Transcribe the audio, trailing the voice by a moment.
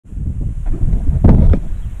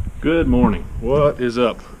Good morning. What is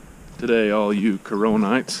up today, all you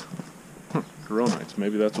Coronites? Coronites,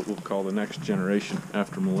 maybe that's what we'll call the next generation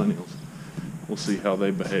after millennials. We'll see how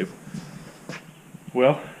they behave.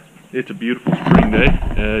 Well, it's a beautiful spring day,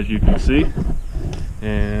 as you can see.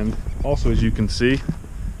 And also, as you can see,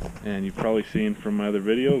 and you've probably seen from my other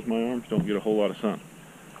videos, my arms don't get a whole lot of sun.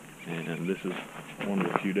 And this is one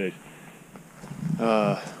of the few days.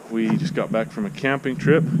 We just got back from a camping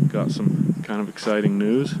trip, got some kind of exciting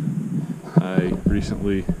news. I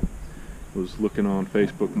recently was looking on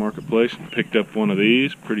Facebook Marketplace and picked up one of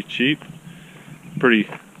these, pretty cheap, pretty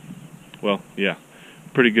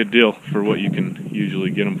good deal for what you can usually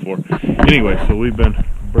get them for. Anyway, so we've been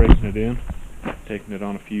breaking it in, taking it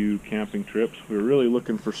on a few camping trips. We were really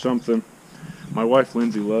looking for something. My wife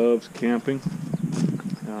Lindsay loves camping.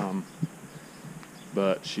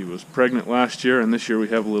 But she was pregnant last year, and this year we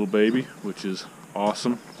have a little baby, which is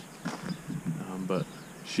awesome. But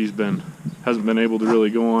she's hasn't been able to really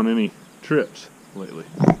go on any trips lately.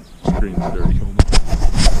 Screen's dirty.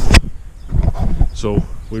 So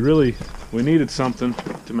we needed something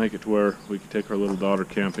to make it to where we could take our little daughter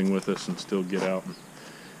camping with us and still get out and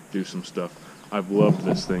do some stuff. I've loved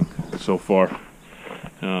this thing so far.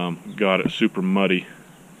 Got it super muddy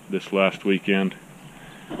this last weekend,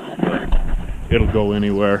 but it'll go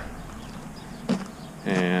anywhere,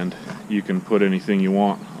 and you can put anything you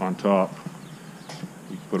want on top.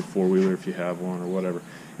 You can put a four-wheeler if you have one or whatever.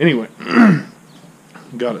 Anyway,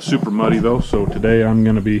 got it super muddy though, so today I'm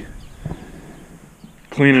going to be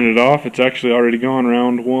cleaning it off. It's actually already gone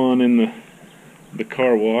round one in the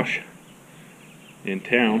car wash in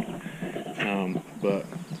town, but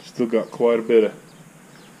still got quite a bit of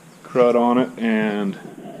crud on it, and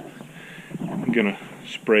I'm going to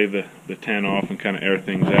spray the tent off and kind of air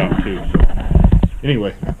things out too. So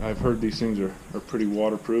anyway, I've heard these things are pretty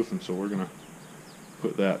waterproof, and so we're going to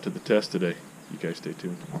put that to the test today. You guys stay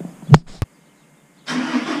tuned.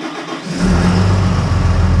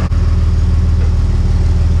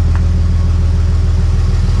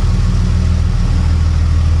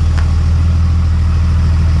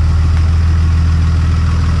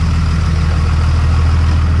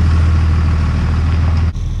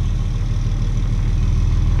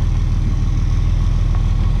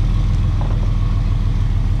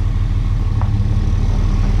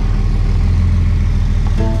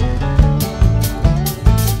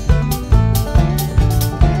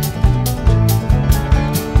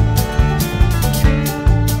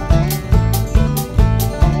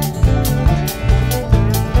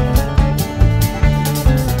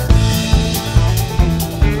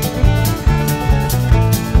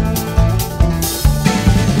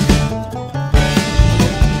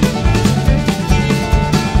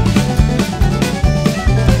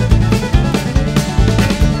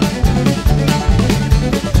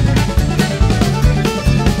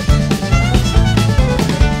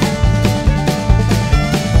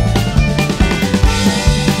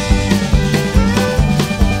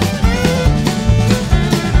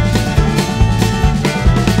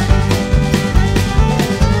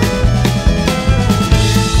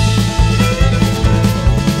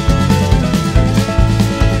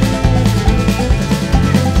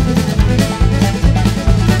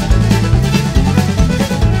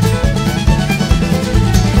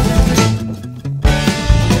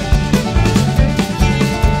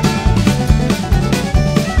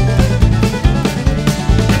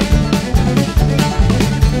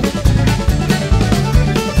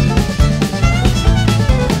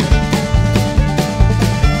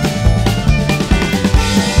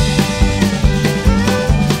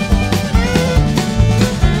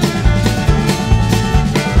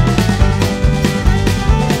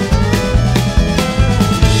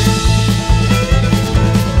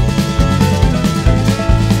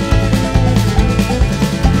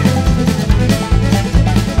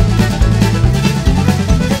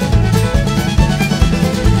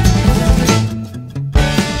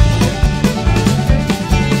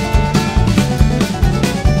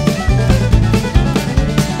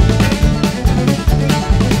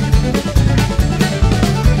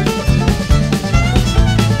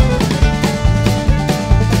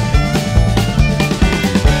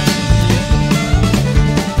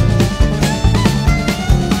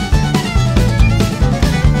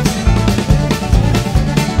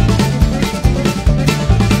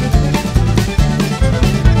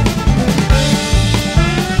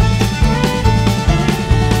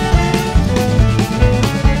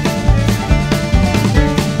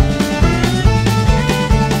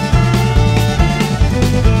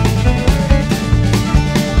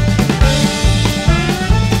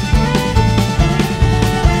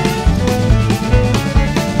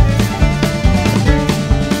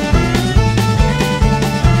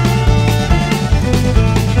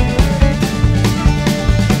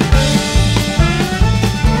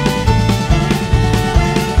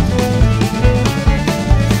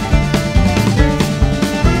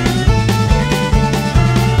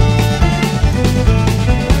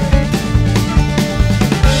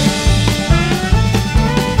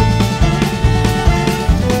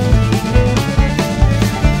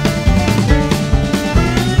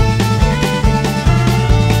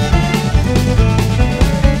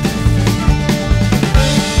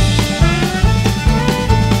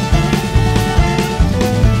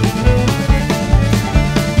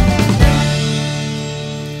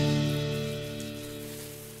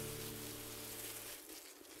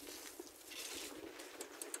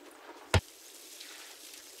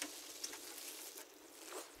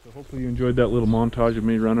 Hopefully you enjoyed that little montage of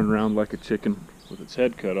me running around like a chicken with its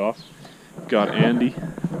head cut off. Got Andy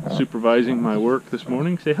supervising my work this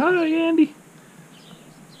morning. Say hi, Andy.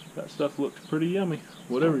 That stuff looks pretty yummy,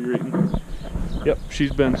 whatever you're eating. Yep,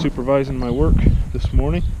 she's been supervising my work this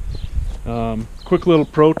morning. Quick little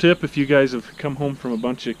pro tip: if you guys have come home from a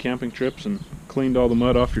bunch of camping trips and cleaned all the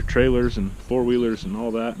mud off your trailers and four-wheelers and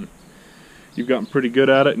all that, and you've gotten pretty good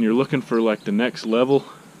at it and you're looking for like the next level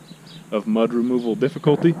of mud removal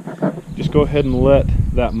difficulty, just go ahead and let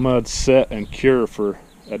that mud set and cure for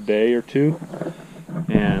a day or two,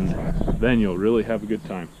 and then you'll really have a good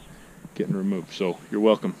time getting removed. So you're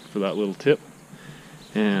welcome for that little tip.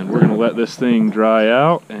 And we're going to let this thing dry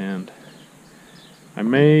out, and I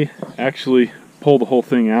may actually pull the whole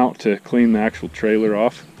thing out to clean the actual trailer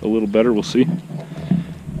off a little better. We'll see.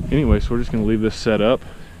 Anyway, so we're just going to leave this set up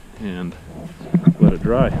and let it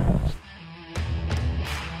dry.